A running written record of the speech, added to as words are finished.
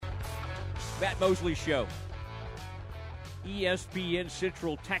Matt Mosley Show. ESPN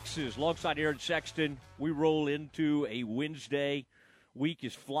Central Texas, alongside Aaron Sexton. We roll into a Wednesday. Week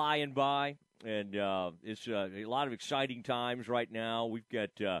is flying by, and it's a lot of exciting times right now. We got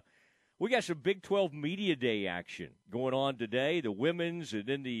some Big 12 Media Day action going on today, the women's and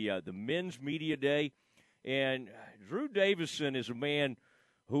then the men's Media Day. And Drew Davison is a man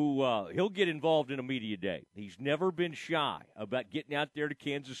who he'll get involved in a media day. He's never been shy about getting out there to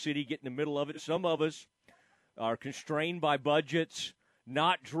Kansas City, getting in the middle of it. Some of us are constrained by budgets.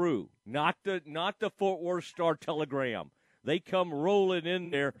 Not Drew, not the Fort Worth Star-Telegram. They come rolling in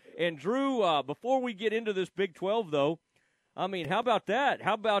there. And Drew, before we get into this Big 12, though, I mean, how about that?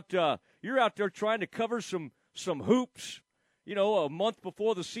 How about you're out there trying to cover some hoops, a month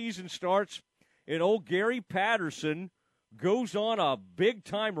before the season starts, and old Gary Patterson goes on a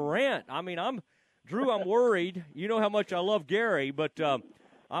big-time rant. I mean, Drew, I'm worried. You know how much I love Gary, but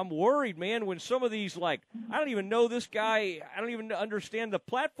I'm worried, man, when some of these, I don't even know this guy. I don't even understand the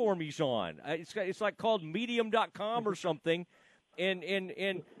platform he's on. It's like called Medium.com or something,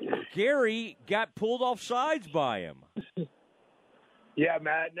 and Gary got pulled off sides by him. Yeah,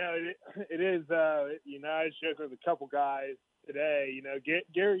 Matt, no, it is, I was joking with a couple guys today.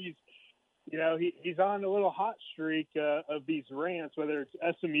 Gary's, he's on a little hot streak of these rants, whether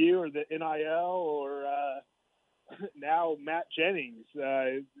it's SMU or the NIL or now Matt Jennings.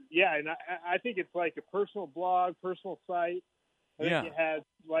 And I think it's like a personal blog, personal site. I think it has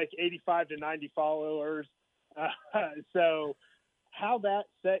 85 to 90 followers. So how that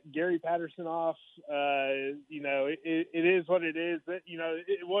set Gary Patterson off, it is what it is.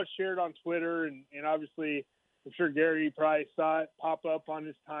 It was shared on Twitter, and obviously I'm sure Gary probably saw it pop up on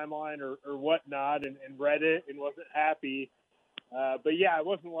his timeline or whatnot and read it and wasn't happy. But yeah, it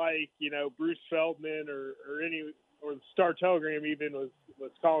wasn't like, Bruce Feldman or the Star-Telegram even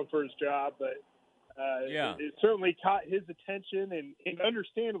was calling for his job, but it certainly caught his attention, and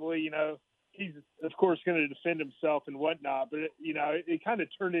understandably, he's of course going to defend himself and whatnot, but it kind of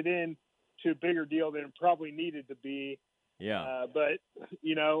turned it in to a bigger deal than it probably needed to be. Yeah. But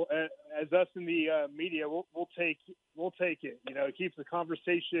as us in the media, we'll take it. It keeps the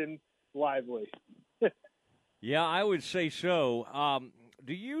conversation lively. Yeah, I would say so.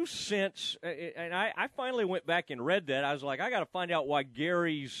 Do you sense, and I finally went back and read that, I was like, I got to find out why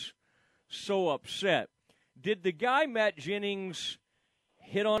Gary's so upset. Did the guy, Matt Jennings,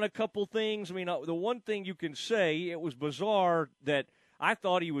 hit on a couple things? I mean, the one thing you can say, it was bizarre that I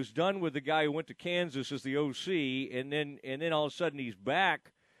thought he was done with the guy who went to Kansas as the OC, and then all of a sudden he's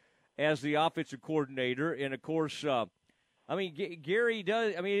back as the offensive coordinator. And, of course, Gary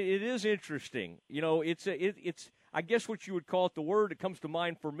does – I mean, it is interesting. It's I guess what you would call it, the word that comes to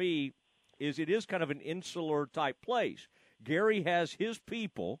mind for me is it is kind of an insular type place. Gary has his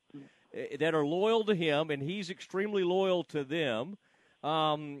people that are loyal to him, and he's extremely loyal to them.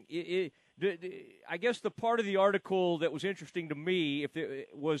 I guess the part of the article that was interesting to me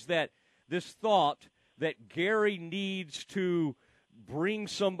was that this thought that Gary needs to bring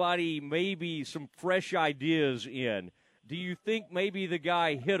somebody, maybe some fresh ideas in. Do you think maybe the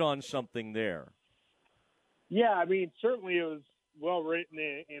guy hit on something there? Yeah, I mean, certainly it was well written,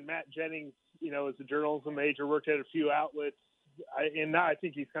 and Matt Jennings, is a journalism major, worked at a few outlets, and now I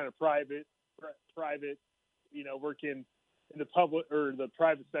think he's kind of private, working in the public or the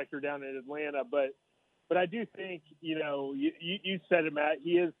private sector down in Atlanta. But I do think, you said it, Matt,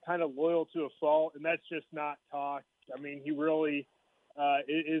 he is kind of loyal to a fault, and that's just not talk. I mean, he really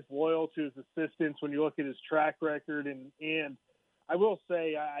is loyal to his assistants when you look at his track record. And I will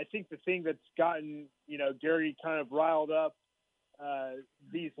say, I think the thing that's gotten, Gary kind of riled up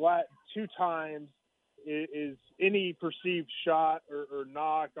these last two times is any perceived shot or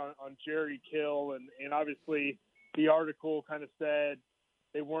knock on Jerry Kill. And obviously the article kind of said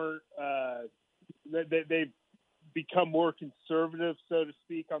they weren't they've become more conservative, so to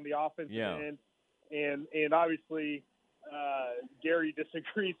speak, on the offensive end. And obviously Gary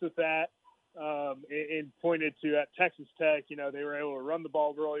disagrees with that and pointed to at Texas Tech, they were able to run the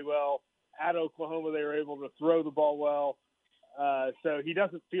ball really well. At Oklahoma, they were able to throw the ball well. So he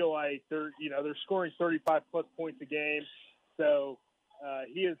doesn't feel like they're scoring 35-plus points a game. So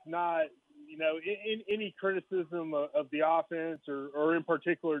he is not, in any criticism of the offense or in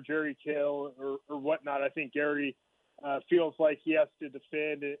particular Jerry Kill or whatnot. I think Gary feels like he has to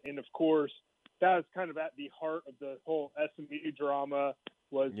defend. And, of course, that was kind of at the heart of the whole SMU drama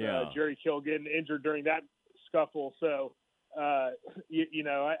was Jerry Kill getting injured during that scuffle. So, I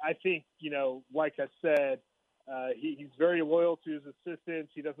think, like I said, he's very loyal to his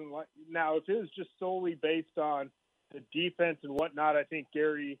assistants. He doesn't like – now, if it was just solely based on the defense and whatnot, I think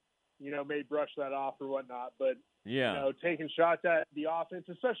Gary, may brush that off or whatnot. But, yeah, taking shots at the offense,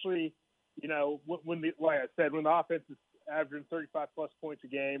 especially, when like I said, when the offense is averaging 35-plus points a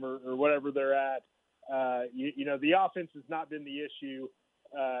game or whatever they're at, the offense has not been the issue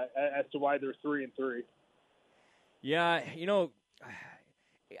as to why they're 3-3. Yeah,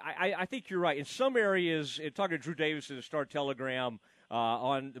 I think you're right. In some areas, talking to Drew Davison of Star-Telegram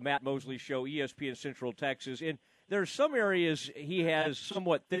on the Matt Mosley Show, ESPN Central Texas, and there are some areas he has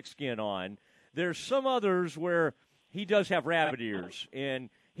somewhat thick skin on. There's some others where he does have rabbit ears, and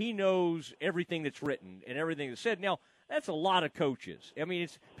he knows everything that's written and everything that's said. Now, that's a lot of coaches. I mean,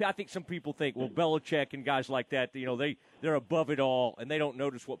 I think some people think, well, Belichick and guys like that, they're above it all, and they don't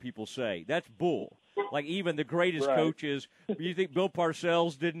notice what people say. That's bull. Like, even the greatest coaches, you think Bill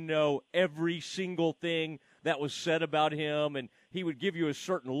Parcells didn't know every single thing that was said about him, and he would give you a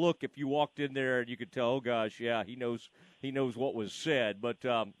certain look if you walked in there and you could tell, oh, gosh, yeah, he knows what was said. But,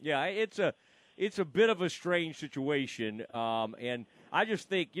 it's a bit of a strange situation, and I just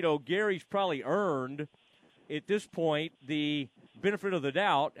think, Gary's probably earned at this point the benefit of the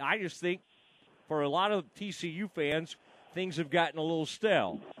doubt. I just think for a lot of TCU fans, things have gotten a little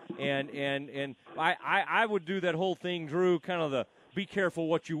stale. And I would do that whole thing, Drew, kind of the be careful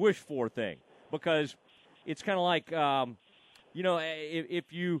what you wish for thing, because it's kind of like,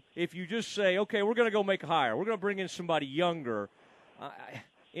 if you just say, okay, we're going to go make a hire, we're going to bring in somebody younger,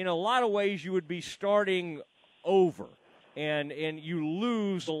 in a lot of ways you would be starting over, and you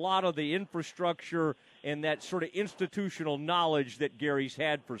lose a lot of the infrastructure and that sort of institutional knowledge that Gary's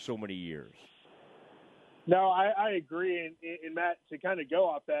had for so many years. No, I agree. And Matt, to kind of go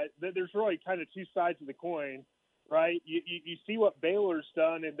off that, there's really kind of two sides of the coin, right? You see what Baylor's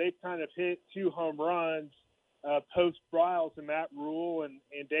done, and they've kind of hit 2 home runs post Briles and Matt Rule and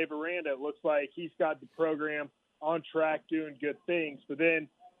Dave Aranda. It looks like he's got the program on track doing good things. But then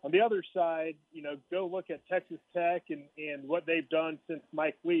on the other side, go look at Texas Tech and what they've done since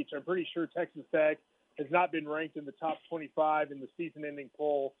Mike Leach. I'm pretty sure Texas Tech has not been ranked in the top 25 in the season-ending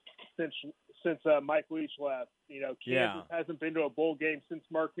poll since Mike Leach left. Kansas hasn't been to a bowl game since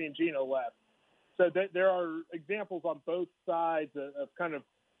Mark Mangino left. So there are examples on both sides of kind of,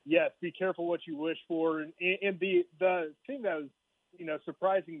 yes, be careful what you wish for. And the thing that was,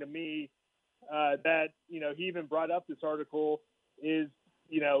 surprising to me that, he even brought up this article is,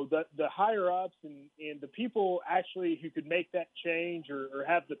 the higher-ups and the people actually who could make that change or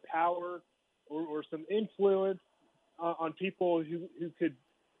have the power or some influence on people who could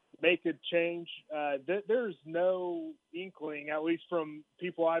make a change. There's no inkling, at least from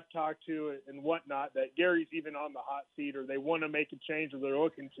people I've talked to and whatnot, that Gary's even on the hot seat or they want to make a change or they're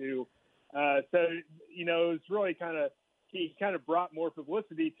looking to. So, it's really he kind of brought more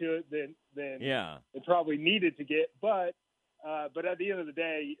publicity to it than it probably needed to get. But at the end of the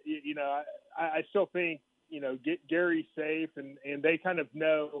day, I still think, get Gary safe and they kind of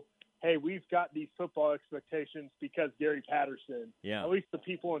know, hey, we've got these football expectations because Gary Patterson, at least the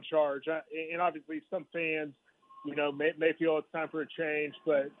people in charge. And obviously some fans, may feel it's time for a change,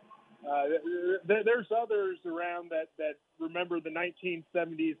 but there's others around that remember the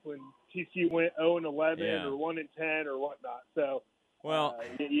 1970s when TCU went 0-11 or 1-10 or whatnot. So,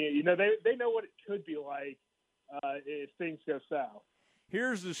 they know what it could be like if things go south.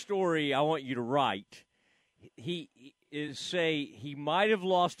 Here's the story I want you to write. He might have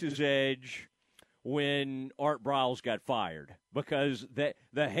lost his edge when Art Briles got fired, because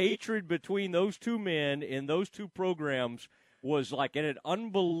the hatred between those two men in those two programs was like at an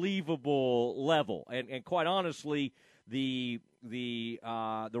unbelievable level, and quite honestly, the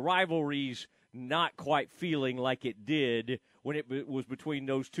rivalry's not quite feeling like it did when it was between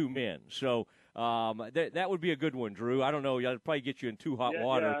those two men. So that would be a good one, Drew. I don't know. I'd probably get you in too hot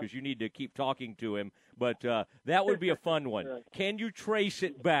water because you need to keep talking to him. But that would be a fun one. Right. Can you trace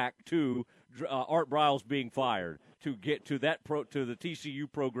it back to Art Briles being fired to get to to the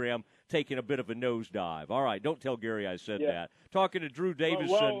TCU program taking a bit of a nosedive? All right, don't tell Gary I said that. Talking to Drew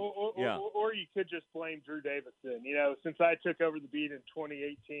Davison. Or you could just blame Drew Davison. Since I took over the beat in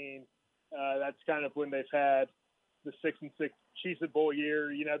 2018, that's kind of when they've had the 6-6 Cheez-It Bowl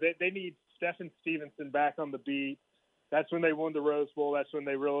year. They need Stephen Stevenson back on the beat. That's when they won the Rose Bowl. That's when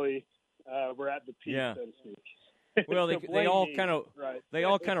they really were at the peak, so to speak. Well, they all kind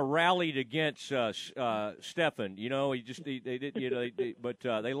of rallied against Stephen. They did, but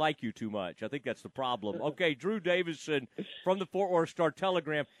they like you too much. I think that's the problem. Okay, Drew Davison from the Fort Worth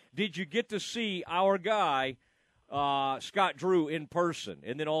Star-Telegram. Did you get to see our guy Scott Drew in person,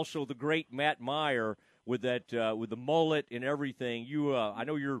 and then also the great Matt Meyer with that with the mullet and everything? I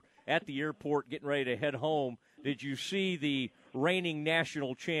know you're at the airport getting ready to head home. Did you see the reigning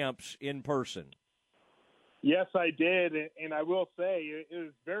national champs in person. Yes, I did, and I will say it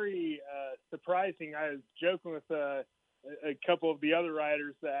was very surprising. I was joking with a couple of the other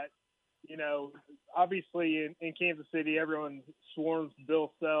riders that, you know, obviously in Kansas City, everyone swarms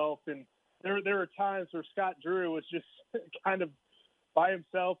Bill Self, and there were times where Scott Drew was just kind of by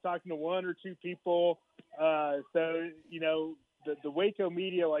himself talking to one or two people. So, you know, the Waco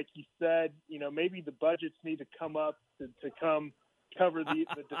media, like you said, you know, maybe the budgets need to come up to come cover the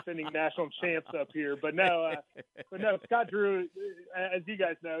defending national champs up here. But no, Scott Drew, as you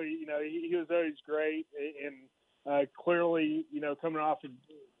guys know, you know, he was always great, and clearly, you know, coming off of,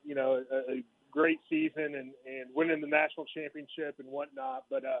 you know, a great season and winning the national championship and whatnot.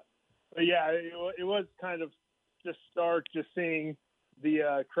 But yeah, it was kind of just stark just seeing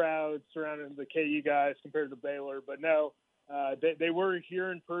the crowd surrounding the KU guys compared to Baylor. But no, they were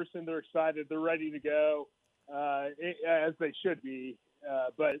here in person. They're excited. They're ready to go, as they should be.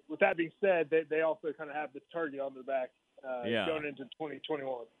 But with that being said, they also kind of have the target on their back going into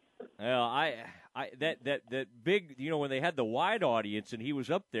 2021. Well, that big, you know, when they had the wide audience and he was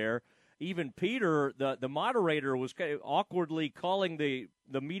up there, even Peter, the moderator, was kind of awkwardly calling the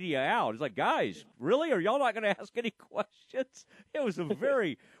media out. It's like, guys, really? Are y'all not going to ask any questions? It was a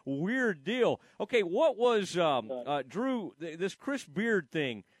very weird deal. Okay, what was, Drew, this Chris Beard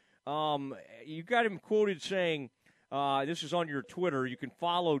thing, you got him quoted saying, this is on your Twitter. You can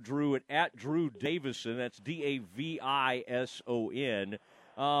follow Drew at Drew Davison. That's Davison.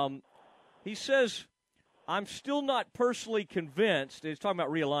 He says, I'm still not personally convinced. He's talking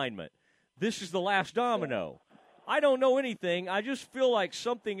about realignment. This is the last domino. I don't know anything. I just feel like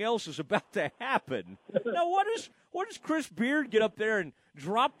something else is about to happen. Now, what does Chris Beard get up there and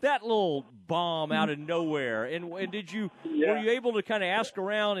drop that little bomb out of nowhere? And were you able to kind of ask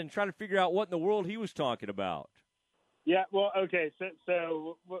around and try to figure out what in the world he was talking about? Yeah, well, okay,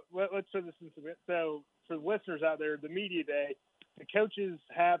 so let's put this in some. So for the listeners out there, the media day, the coaches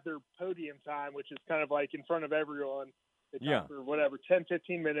have their podium time, which is kind of like in front of everyone. They talk for whatever, 10,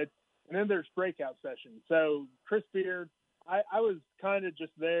 15 minutes, and then there's breakout sessions. So Chris Beard, I was kind of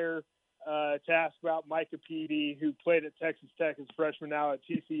just there to ask about Micah Peavy, who played at Texas Tech as a freshman, now at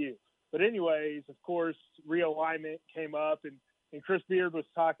TCU. But anyways, of course, realignment came up, and Chris Beard was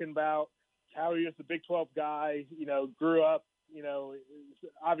talking about how he was the Big 12 guy, you know, grew up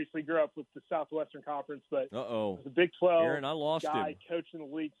with the Southwestern Conference, but was a Big 12 Aaron, I lost guy, him. coaching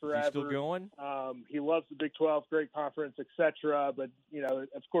the league forever. Is he still going? He loves the Big 12, great conference, etc. But, you know,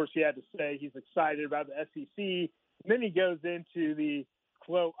 of course he had to say he's excited about the SEC. And then he goes into the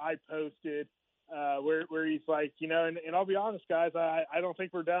quote I posted where he's like, you know, and I'll be honest, guys, I don't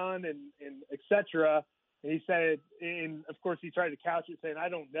think we're done, and etc. And he said, and of course he tried to couch it saying, I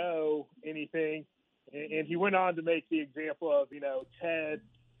don't know anything. And he went on to make the example of, you know, Ted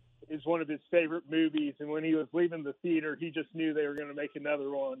is one of his favorite movies. And when he was leaving the theater, he just knew they were going to make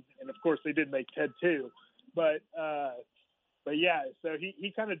another one. And of course they did make Ted 2. But yeah, so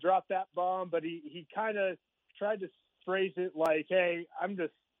he kind of dropped that bomb, but he kind of tried to phrase it like, hey, I'm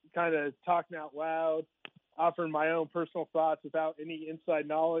just kind of talking out loud, offering my own personal thoughts without any inside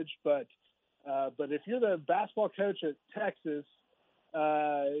knowledge. But if you're the basketball coach at Texas,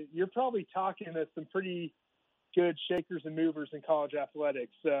 you're probably talking to some pretty good shakers and movers in college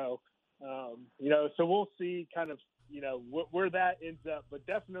athletics. So, you know, so we'll see kind of, you know, where that ends up. But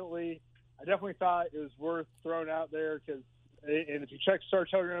I definitely thought it was worth throwing out there because, and if you check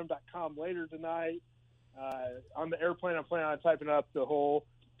StarTelegram.com later tonight, on the airplane, I'm planning on typing up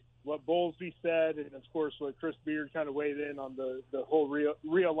what Bowlesby said, and of course what Chris Beard kind of weighed in on the whole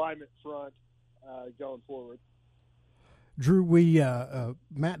realignment front going forward. Drew,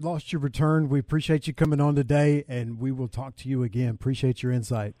 Matt lost your return. We appreciate you coming on today, and we will talk to you again. Appreciate your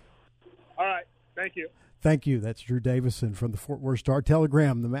insight. All right. Thank you. Thank you. That's Drew Davison from the Fort Worth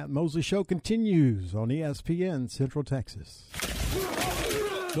Star-Telegram. The Matt Mosley Show continues on ESPN Central Texas.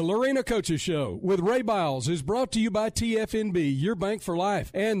 The Lorena Coaches Show with Ray Biles is brought to you by TFNB, your bank for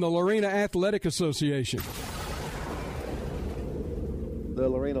life, and the Lorena Athletic Association. The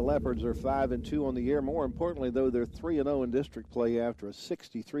Lorena Leopards are 5-2 on the year. More importantly, though, they're 3-0 in district play after a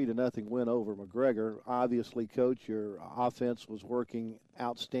 63-0 win over McGregor. Obviously, Coach, your offense was working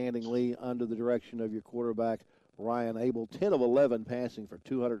outstandingly under the direction of your quarterback, Ryan Abel. 10 of 11 passing for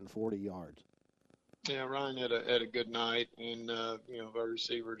 240 yards. Yeah, Ryan had a good night, and you know, our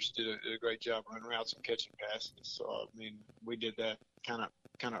receivers did a great job running routes and catching passes. So I mean, we did that kind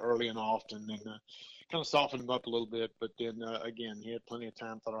of early and often, and kind of softened him up a little bit. But then again, he had plenty of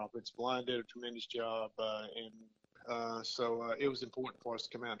time. Thought our offensive line did a tremendous job, and So it was important for us to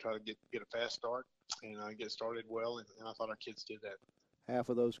come out and try to get a fast start and get started well, and I thought our kids did that. Half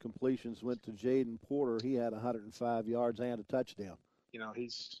of those completions went to Jaden Porter. He had 105 yards and a touchdown. You know,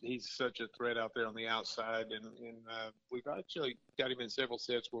 he's such a threat out there on the outside, and we've actually got him in several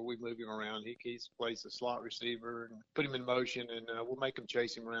sets where we move him around. He plays a slot receiver and put him in motion, and we'll make him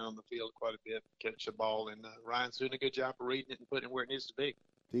chase him around the field quite a bit, catch the ball, and Ryan's doing a good job of reading it and putting it where it needs to be.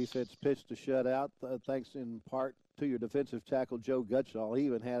 Defense pitched a shutout, thanks in part to your defensive tackle, Joe Gutschall. He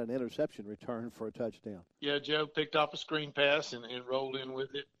even had an interception return for a touchdown. Yeah, Joe picked off a screen pass and rolled in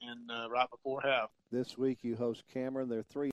with it, and right before half. This week you host Cameron. They're 3